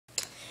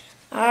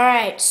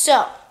Alright,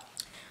 so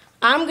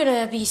I'm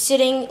gonna be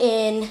sitting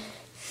in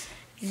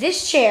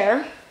this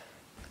chair.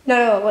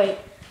 No, wait.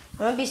 I'm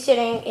gonna be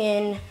sitting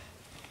in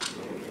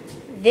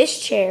this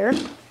chair,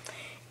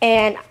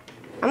 and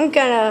I'm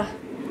gonna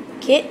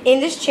get in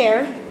this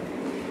chair,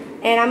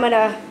 and I'm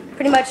gonna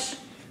pretty much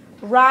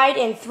ride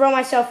and throw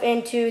myself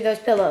into those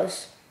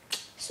pillows.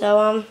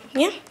 So,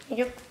 yeah.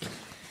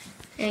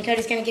 And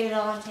Cody's gonna get it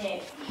all on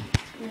tape.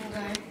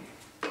 Okay.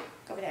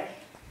 Go over there.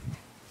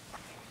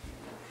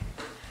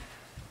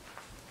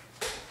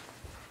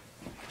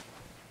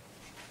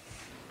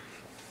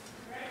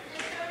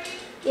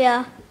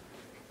 Yeah.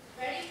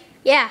 Ready?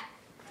 Yeah.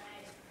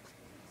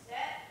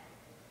 Set.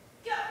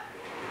 Go.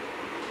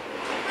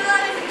 Oh,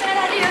 that's a bad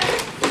idea.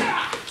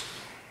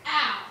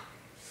 Ow.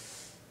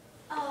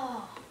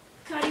 Oh.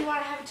 Cody, you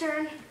want to have a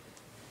turn?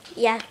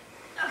 Yeah.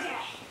 Okay.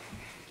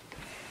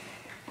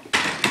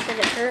 Does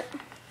it hurt?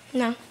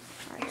 No.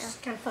 It's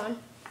kind of fun.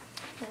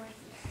 All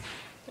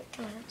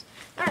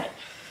right.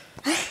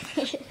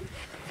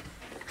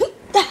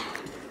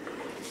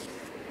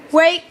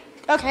 Wait.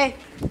 Okay.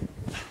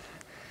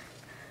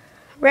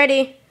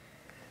 Ready.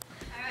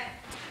 All right.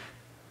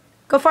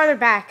 Go farther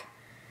back.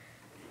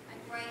 Like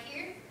right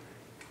here?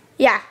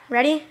 Yeah.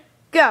 Ready?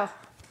 Go.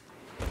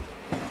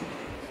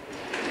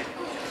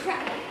 Oh,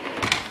 crap.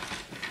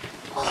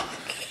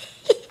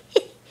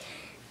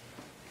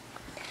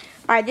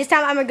 All right. This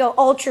time I'm going to go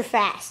ultra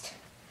fast.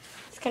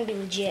 It's going to be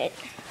legit.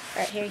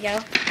 All right. Here we go.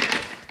 All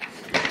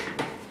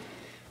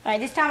right.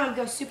 This time I'm going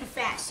to go super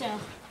fast.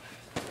 So.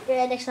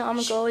 Yeah, next time I'm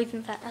going to go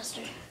even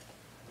faster.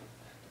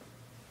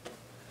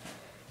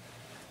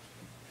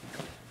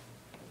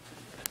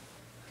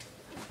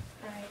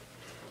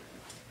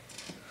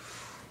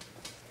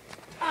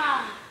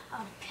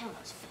 Oh,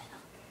 pillows fell.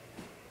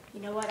 You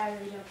know what? I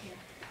really don't care.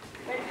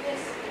 Ready for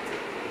this?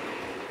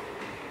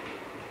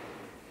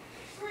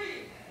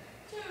 3,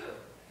 2,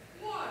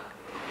 1.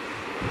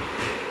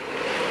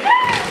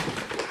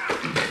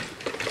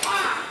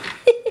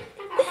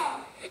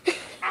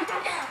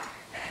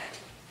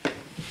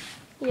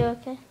 You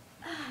okay?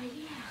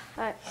 Yeah.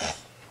 All right.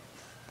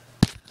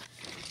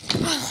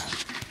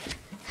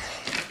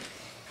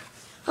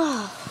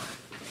 Oh.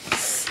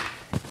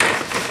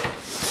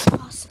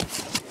 Awesome.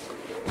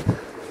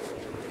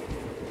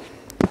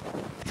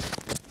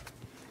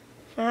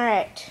 All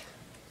right.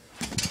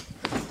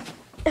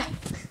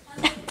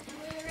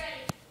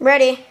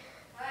 Ready?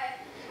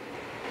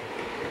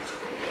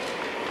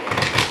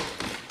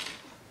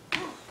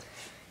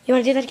 You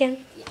want to do that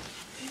again? Yeah.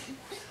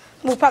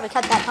 We'll probably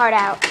cut that part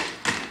out.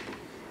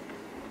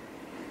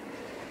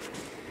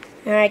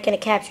 All right, gonna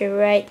capture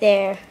right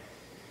there.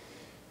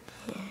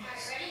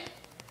 Yes. Ready?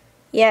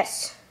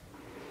 Yes.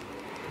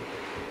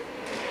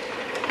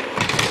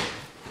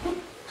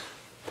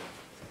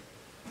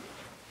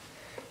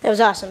 That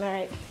was awesome. All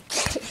right.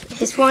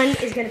 This one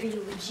is gonna be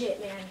legit,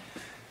 man.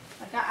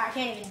 Like I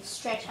can't even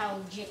stretch how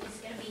legit this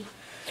is gonna be.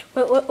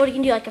 What are you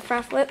going to do, like a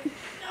front flip?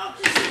 No,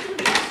 this is gonna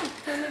be awesome.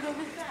 I'm gonna go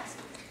really fast.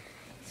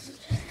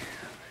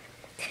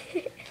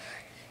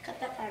 Cut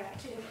that part out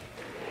too.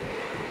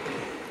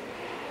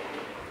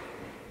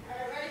 All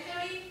right, ready,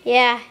 Cody?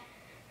 Yeah.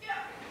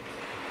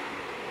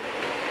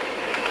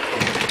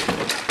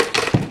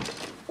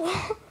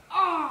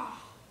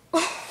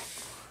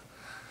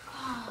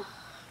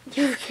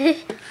 You okay?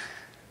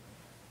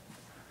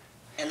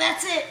 And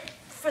that's it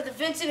for the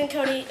Vincent and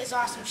Cody is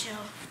Awesome show.